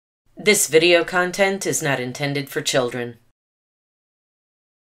This video content is not intended for children.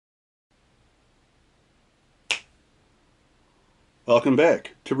 Welcome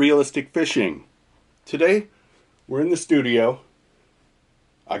back to Realistic Fishing. Today, we're in the studio.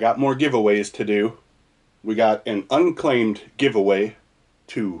 I got more giveaways to do. We got an unclaimed giveaway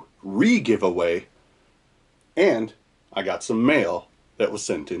to re-giveaway, and I got some mail that was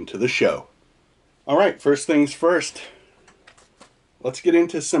sent into the show. Alright, first things first. Let's get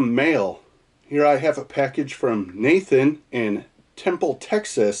into some mail. Here I have a package from Nathan in Temple,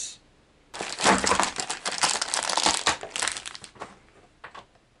 Texas.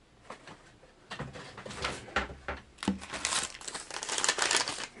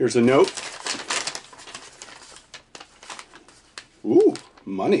 Here's a note. Ooh,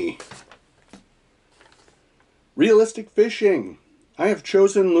 money. Realistic Fishing. I have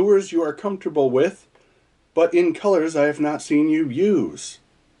chosen lures you are comfortable with, but in colors I have not seen you use.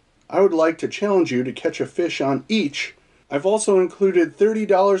 I would like to challenge you to catch a fish on each. I've also included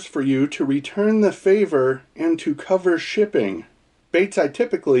 $30 for you to return the favor and to cover shipping. Baits I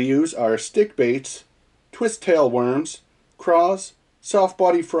typically use are stick baits, twist tail worms, craws, soft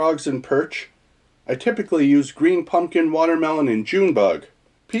body frogs, and perch. I typically use green pumpkin, watermelon, and June bug.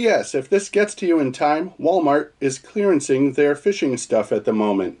 P.S. If this gets to you in time, Walmart is clearancing their fishing stuff at the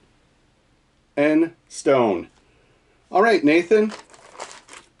moment. N. Stone. Alright, Nathan.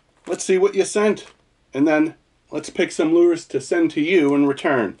 Let's see what you sent. And then let's pick some lures to send to you in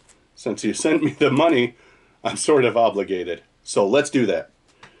return. Since you sent me the money, I'm sort of obligated. So let's do that.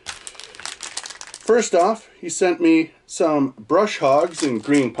 First off, he sent me some brush hogs in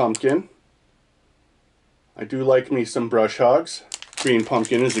green pumpkin. I do like me some brush hogs. Green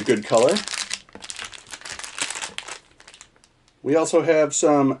pumpkin is a good color. We also have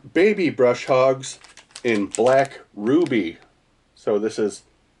some baby brush hogs in black ruby. So this is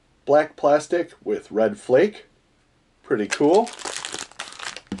black plastic with red flake. Pretty cool.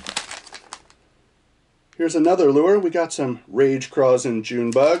 Here's another lure. We got some rage craws in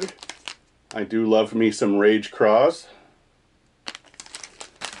June bug. I do love me some rage craws.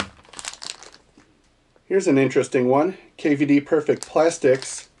 Here's an interesting one. KVD Perfect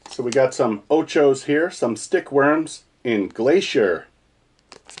Plastics. So we got some ochos here, some stick worms in Glacier.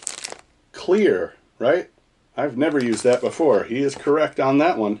 Clear, right? I've never used that before. He is correct on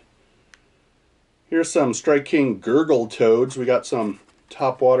that one. Here's some Strike King Gurgle Toads. We got some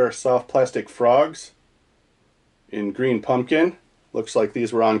topwater soft plastic frogs in green pumpkin. Looks like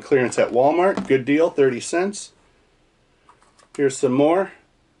these were on clearance at Walmart. Good deal, 30 cents. Here's some more,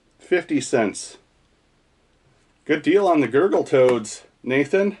 50 cents. Good deal on the Gurgle Toads,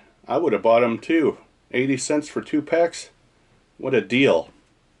 Nathan. I would have bought them too. 80 cents for 2 packs. What a deal.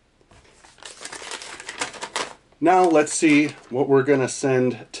 Now let's see what we're going to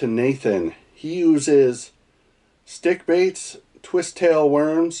send to Nathan. He uses stick baits, twist tail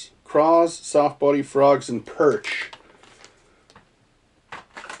worms, craws, soft body frogs, and perch.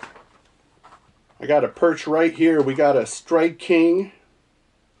 I got a perch right here. We got a Strike King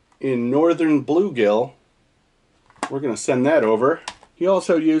in Northern Bluegill. We're going to send that over. He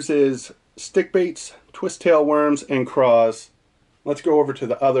also uses stick baits, twist tail worms, and craws. Let's go over to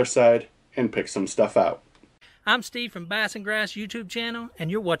the other side and pick some stuff out. I'm Steve from Bass and Grass YouTube channel, and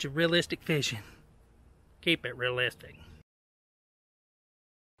you're watching Realistic Fishing. Keep it realistic.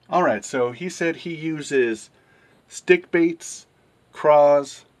 Alright, so he said he uses stick baits,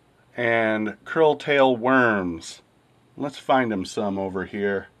 craws, and curl-tail worms. Let's find him some over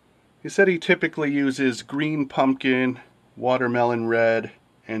here. He said he typically uses green pumpkin, watermelon red,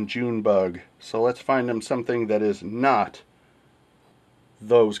 and June bug. So let's find him something that is not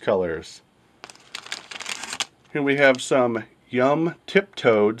those colors. Here we have some Yum Tip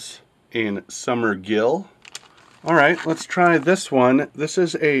Toads in Summer Gill. Alright, let's try this one. This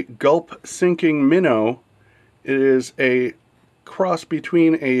is a Gulp Sinking Minnow. It is a cross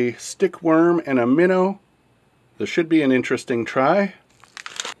between a stick worm and a minnow. This should be an interesting try.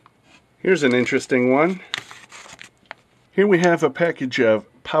 Here's an interesting one. Here we have a package of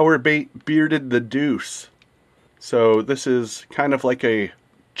Power Bait Bearded the Deuce. So this is kind of like a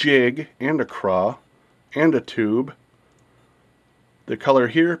jig and a craw and a tube. The color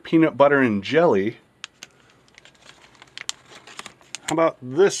here, peanut butter and jelly. How about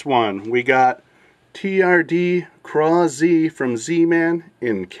this one? We got TRD Craw Z from Z-Man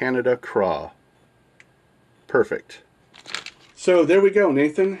in Canada Craw. Perfect. So there we go,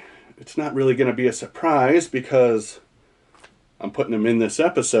 Nathan. It's not really going to be a surprise because I'm putting them in this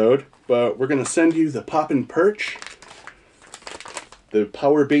episode, but we're going to send you the Poppin' Perch, the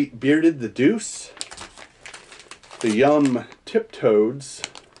Power Bait Bearded the Deuce, the Yum Tip Toads,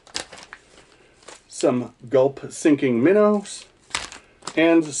 some gulp sinking minnows,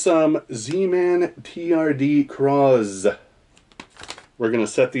 and some Z-Man TRD craws. We're going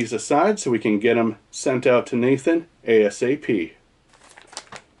to set these aside so we can get them sent out to Nathan ASAP.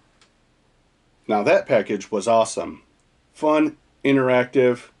 Now that package was awesome. Fun,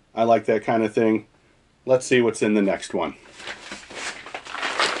 interactive, I like that kind of thing. Let's see what's in the next one.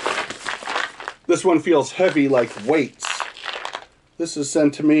 This one feels heavy like weights. This is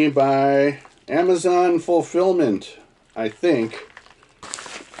sent to me by Amazon Fulfillment, I think.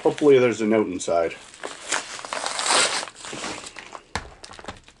 Hopefully there's a note inside.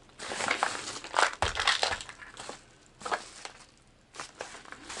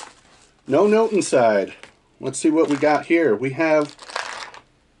 No note inside. Let's see what we got here. We have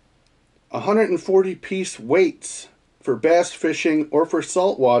 140-piece weights for bass fishing or for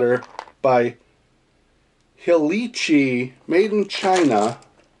saltwater by Lebanon, made in China.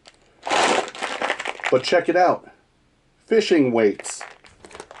 But check it out. Fishing weights.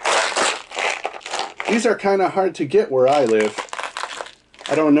 These are kind of hard to get where I live.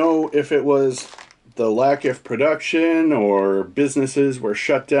 I don't know if it was the lack of production or businesses were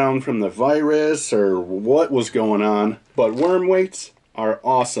shut down from the virus or what was going on, but worm weights are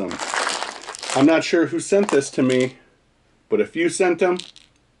awesome. I'm not sure who sent this to me, but if you sent them,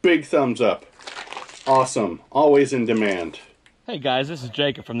 big thumbs up. Awesome. Always in demand. Hey guys, this is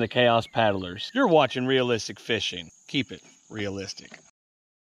Jacob from the Chaos Paddlers. You're watching Realistic Fishing. Keep it realistic.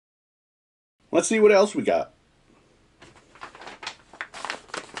 Let's see what else we got.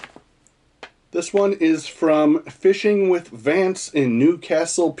 This one is from Fishing with Vance in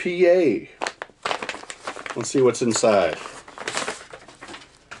Newcastle, PA. Let's see what's inside.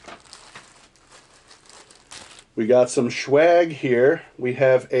 We got some swag here. We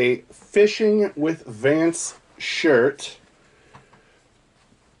have a Fishing with Vance shirt.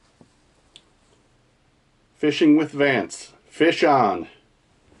 Fishing with Vance. Fish on.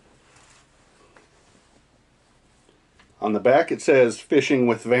 On the back it says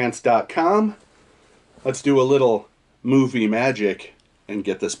fishingwithvance.com. Let's do a little movie magic and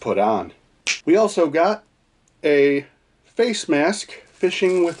get this put on. We also got a face mask,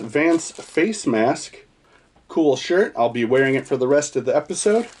 Fishing with Vance face mask. Cool shirt. I'll be wearing it for the rest of the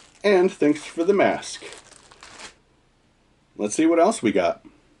episode. And thanks for the mask. Let's see what else we got.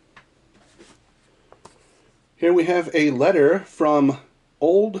 Here we have a letter from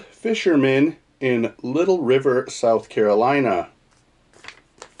Old Fisherman in Little River, South Carolina.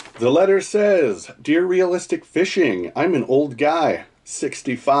 The letter says, Dear Realistic Fishing, I'm an old guy,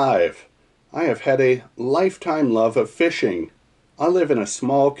 65. I have had a lifetime love of fishing. I live in a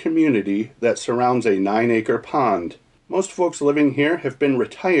small community that surrounds a 9-acre pond. Most folks living here have been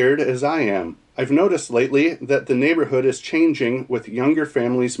retired as I am. I've noticed lately that the neighborhood is changing with younger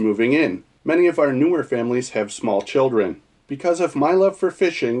families moving in. Many of our newer families have small children. Because of my love for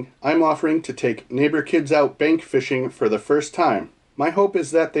fishing, I'm offering to take neighbor kids out bank fishing for the first time. My hope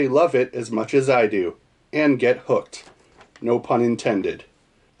is that they love it as much as I do, and get hooked. No pun intended.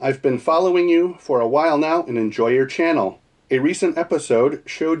 I've been following you for a while now and enjoy your channel. A recent episode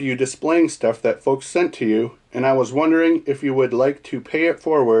showed you displaying stuff that folks sent to you, and I was wondering if you would like to pay it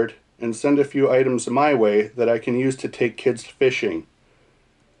forward and send a few items my way that I can use to take kids fishing.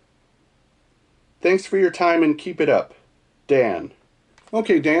 Thanks for your time and keep it up. Dan.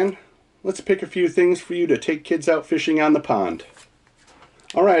 Okay, Dan, let's pick a few things for you to take kids out fishing on the pond.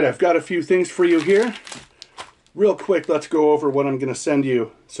 Alright, I've got a few things for you here. Real quick, let's go over what I'm going to send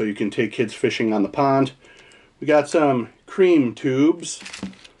you so you can take kids fishing on the pond. We got some cream tubes.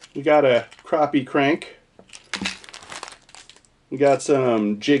 We got a crappie crank. We got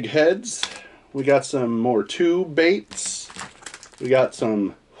some jig heads. We got some more tube baits. We got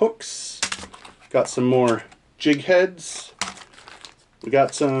some hooks. Got some more jig heads. We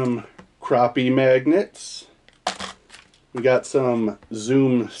got some crappie magnets. We got some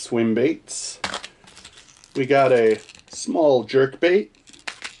zoom swim baits. We got a small jerk bait.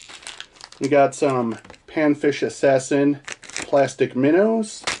 We got some Panfish Assassin plastic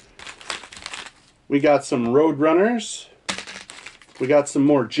minnows. We got some road runners. We got some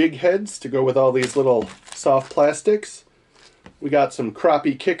more jig heads to go with all these little soft plastics. We got some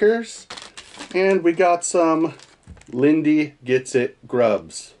crappie kickers. And we got some Lindy Gets It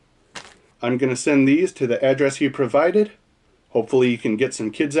grubs. I'm going to send these to the address you provided. Hopefully you can get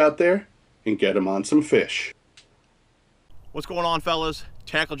some kids out there and get them on some fish. What's going on, fellas?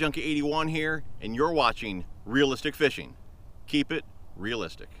 Tackle Junkie 81 here, and you're watching Realistic Fishing. Keep it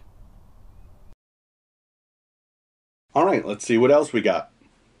realistic. Alright, let's see what else we got.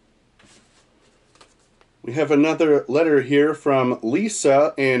 We have another letter here from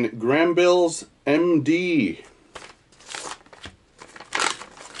Lisa in Granville's MD.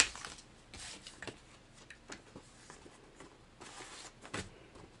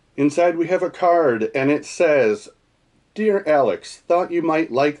 Inside we have a card, and it says, "Dear Alex, thought you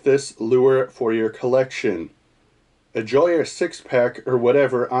might like this lure for your collection. Enjoy your six-pack or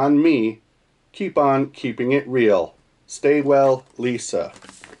whatever on me. Keep on keeping it real. Stay well, Lisa."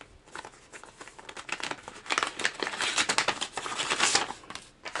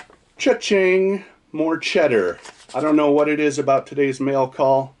 Cha-ching! More cheddar. I don't know what it is about today's mail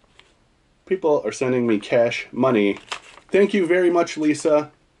call. People are sending me cash money. Thank you very much,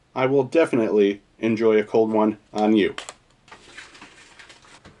 Lisa. I will definitely enjoy a cold one on you.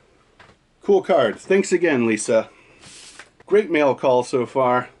 Cool card. Thanks again, Lisa. Great mail call so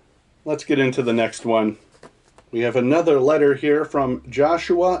far. Let's get into the next one. We have another letter here from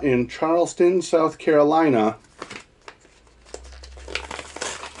Joshua in Charleston, South Carolina.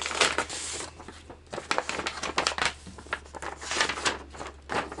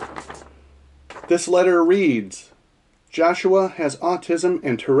 This letter reads, "Joshua has autism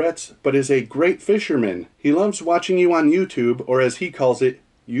and Tourette's, but is a great fisherman. He loves watching you on YouTube, or as he calls it,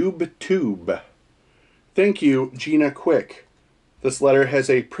 YouTube. Thank you, Gina Quick." This letter has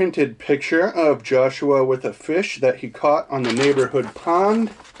a printed picture of Joshua with a fish that he caught on the neighborhood pond.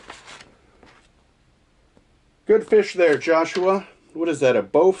 Good fish there, Joshua. What is that, a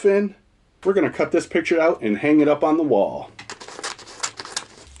bowfin? We're going to cut this picture out and hang it up on the wall.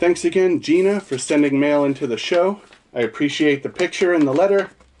 Thanks again, Gina, for sending mail into the show. I appreciate the picture and the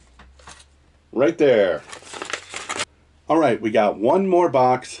letter. Right there. All right, we got one more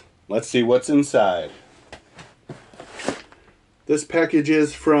box. Let's see what's inside. This package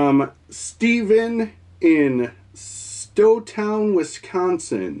is from Steven in Stowtown,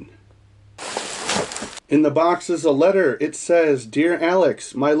 Wisconsin. In the box is a letter. It says, "Dear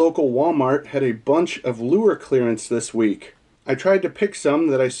Alex, my local Walmart had a bunch of lure clearance this week. I tried to pick some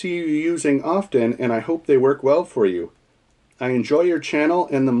that I see you using often, and I hope they work well for you. I enjoy your channel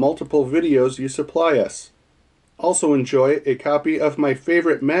and the multiple videos you supply us. Also enjoy a copy of my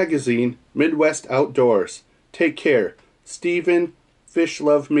favorite magazine, Midwest Outdoors. Take care. Stephen, Fish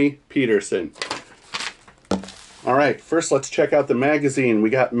Love Me, Peterson." Alright, first let's check out the magazine. We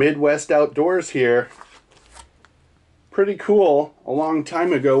got Midwest Outdoors here. Pretty cool. A long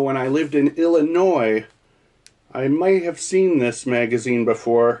time ago when I lived in Illinois, I might have seen this magazine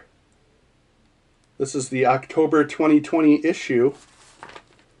before. This is the October 2020 issue.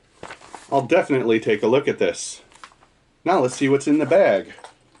 I'll definitely take a look at this. Now let's see what's in the bag.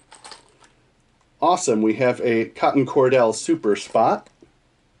 Awesome, we have a Cotton Cordell Super Spot.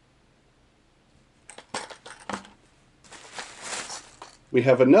 We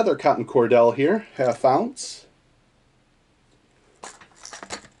have another Cotton Cordell here, 1/2 ounce.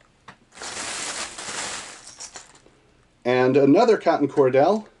 And another Cotton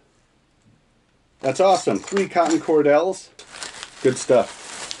Cordell. That's awesome. 3 Cotton Cordells. Good stuff.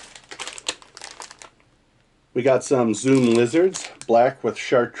 We got some Zoom Lizards, black with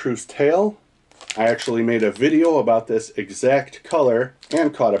chartreuse tail. I actually made a video about this exact color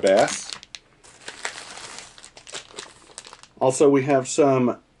and caught a bass. Also, we have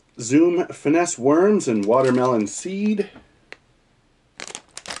some Zoom Finesse Worms and Watermelon Seed.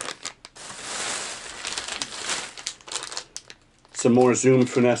 Some more Zoom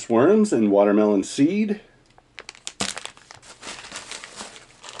Finesse Worms and Watermelon Seed.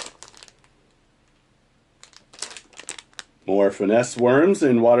 More Finesse Worms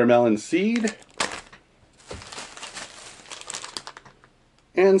and Watermelon Seed.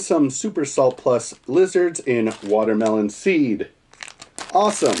 And some Super Salt Plus Lizards in Watermelon Seed.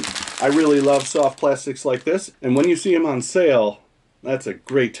 Awesome! I really love soft plastics like this, and when you see them on sale, that's a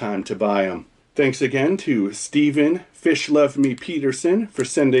great time to buy them. Thanks again to Stephen, Fish Love Me Peterson, for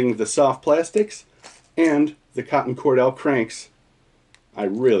sending the soft plastics and the Cotton Cordell cranks. I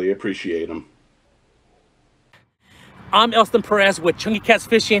really appreciate them. I'm Elston Perez with Chunky Cats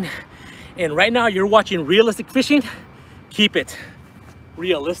Fishing, and right now you're watching Realistic Fishing. Keep it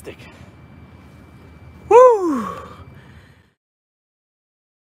realistic. Woo!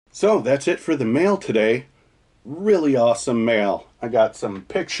 So that's it for the mail today. Really awesome mail. I got some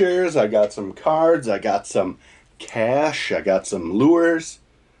pictures, I got some cards, I got some cash, I got some lures.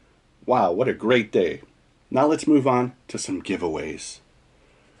 Wow, what a great day. Now let's move on to some giveaways.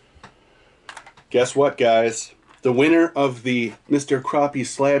 Guess what, guys? The winner of the Mr. Crappie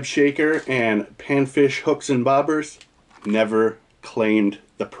Slab Shaker and Panfish Hooks and Bobbers never claimed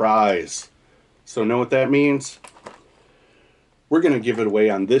the prize. So know what that means? We're going to give it away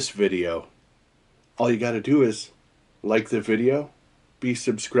on this video. All you got to do is like the video, be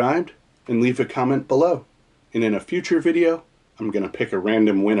subscribed, and leave a comment below. And in a future video, I'm going to pick a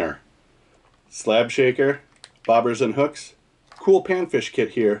random winner. Slab shaker, bobbers and hooks, cool panfish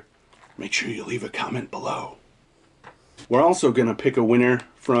kit here. Make sure you leave a comment below. We're also going to pick a winner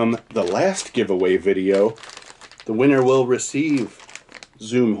from the last giveaway video. The winner will receive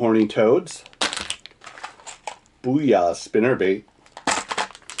Zoom Horny Toads, Booyah Spinnerbait,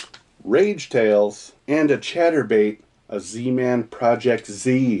 Rage Tails, and a Chatterbait, a Z-Man Project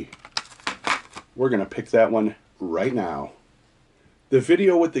Z. We're going to pick that one right now. The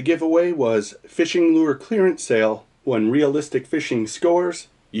video with the giveaway was Fishing Lure Clearance Sale. When realistic fishing scores,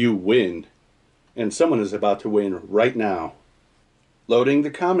 you win. And someone is about to win right now. Loading the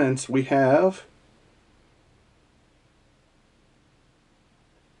comments, we have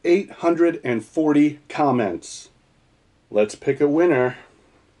 840 comments. Let's pick a winner.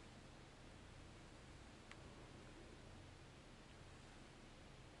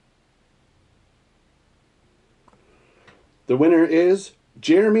 The winner is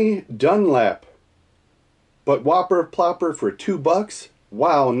Jeremy Dunlap. But Whopper Plopper for $2.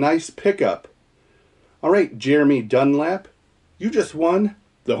 Wow, nice pickup. Alright, Jeremy Dunlap, you just won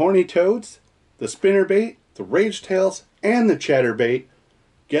the Horny Toads, the Spinnerbait, the Rage Tails, and the Chatterbait.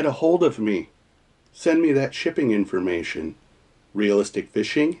 Get a hold of me. Send me that shipping information.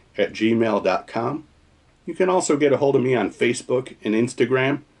 realisticfishing@gmail.com. You can also get a hold of me on Facebook and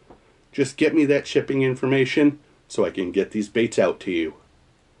Instagram. Just get me that shipping information so I can get these baits out to you.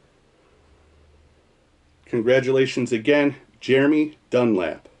 Congratulations again, Jeremy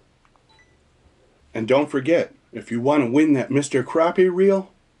Dunlap. And don't forget, if you want to win that Mr. Crappie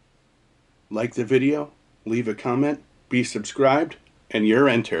reel, like the video, leave a comment, be subscribed, and you're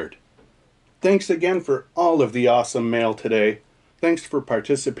entered. Thanks again for all of the awesome mail today. Thanks for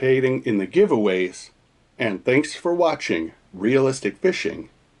participating in the giveaways. And thanks for watching Realistic Fishing.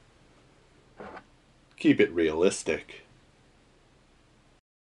 Keep it realistic.